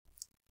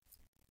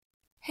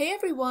Hey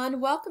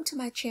everyone, welcome to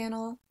my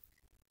channel.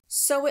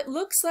 So it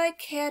looks like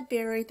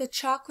Cadbury, the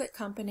chocolate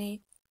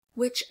company,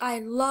 which I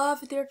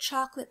love their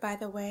chocolate by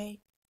the way,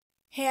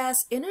 has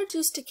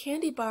introduced a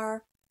candy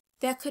bar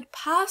that could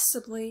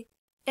possibly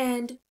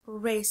end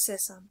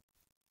racism.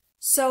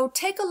 So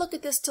take a look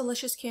at this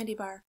delicious candy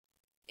bar.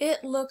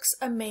 It looks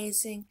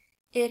amazing.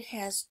 It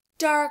has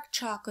dark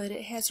chocolate,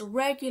 it has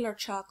regular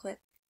chocolate,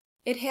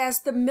 it has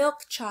the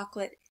milk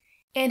chocolate,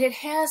 and it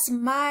has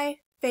my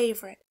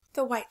favorite,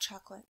 the white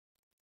chocolate.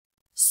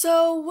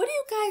 So what do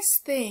you guys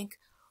think?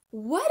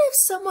 What if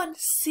someone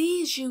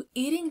sees you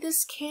eating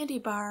this candy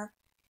bar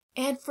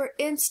and, for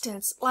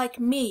instance, like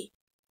me,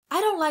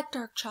 I don't like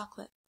dark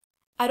chocolate.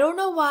 I don't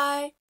know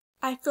why.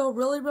 I feel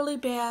really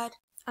bad.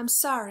 I'm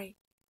sorry.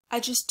 I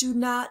just do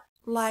not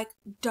like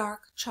dark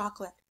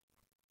chocolate.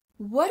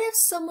 What if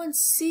someone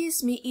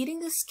sees me eating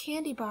this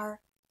candy bar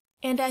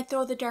and I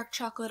throw the dark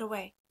chocolate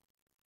away?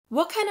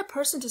 What kind of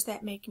person does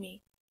that make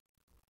me?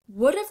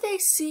 What if they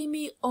see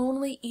me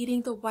only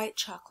eating the white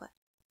chocolate?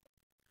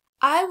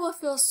 I will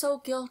feel so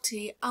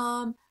guilty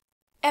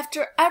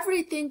after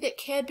everything that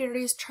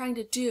Cadbury is trying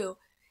to do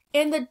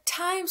and the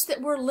times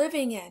that we're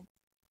living in.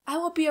 I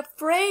will be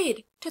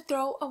afraid to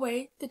throw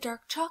away the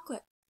dark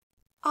chocolate.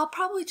 I'll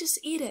probably just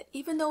eat it,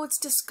 even though it's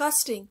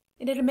disgusting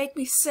and it'll make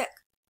me sick.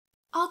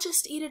 I'll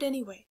just eat it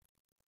anyway.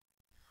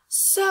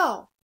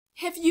 So,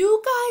 have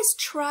you guys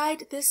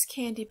tried this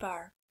candy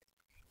bar?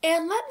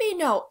 And let me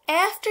know,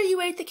 after you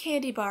ate the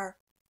candy bar,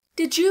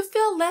 did you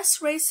feel less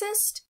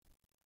racist?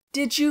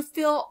 Did you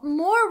feel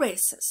more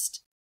racist?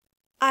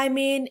 I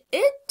mean,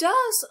 it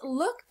does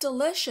look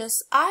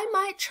delicious. I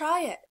might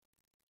try it.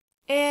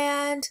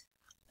 And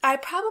I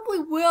probably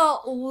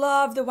will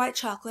love the white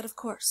chocolate, of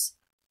course.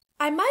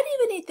 I might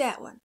even eat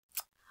that one.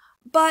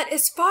 But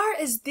as far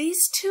as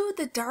these two,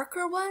 the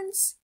darker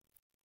ones,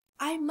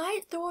 I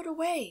might throw it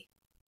away.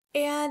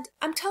 And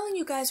I'm telling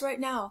you guys right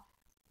now,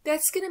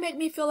 that's going to make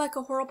me feel like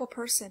a horrible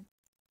person.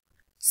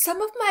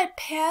 Some of my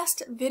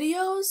past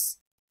videos,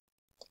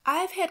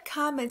 I've had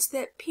comments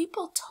that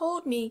people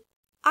told me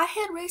I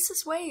had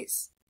racist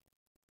ways.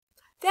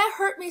 That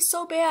hurt me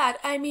so bad.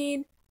 I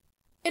mean,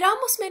 it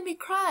almost made me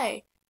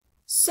cry.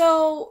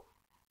 So,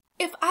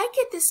 if I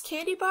get this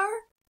candy bar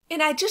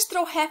and I just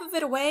throw half of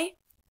it away,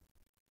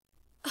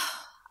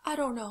 I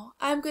don't know.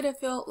 I'm going to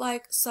feel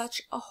like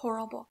such a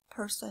horrible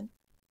person.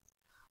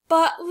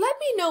 But let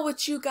me know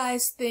what you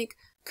guys think.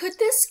 Could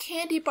this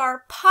candy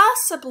bar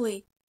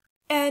possibly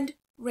end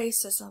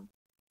racism?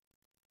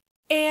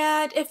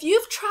 And if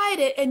you've tried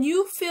it and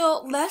you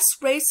feel less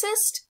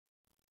racist,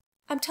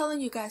 I'm telling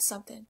you guys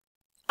something.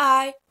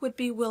 I would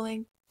be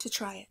willing to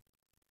try it.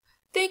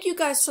 Thank you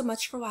guys so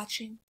much for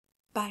watching.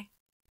 Bye.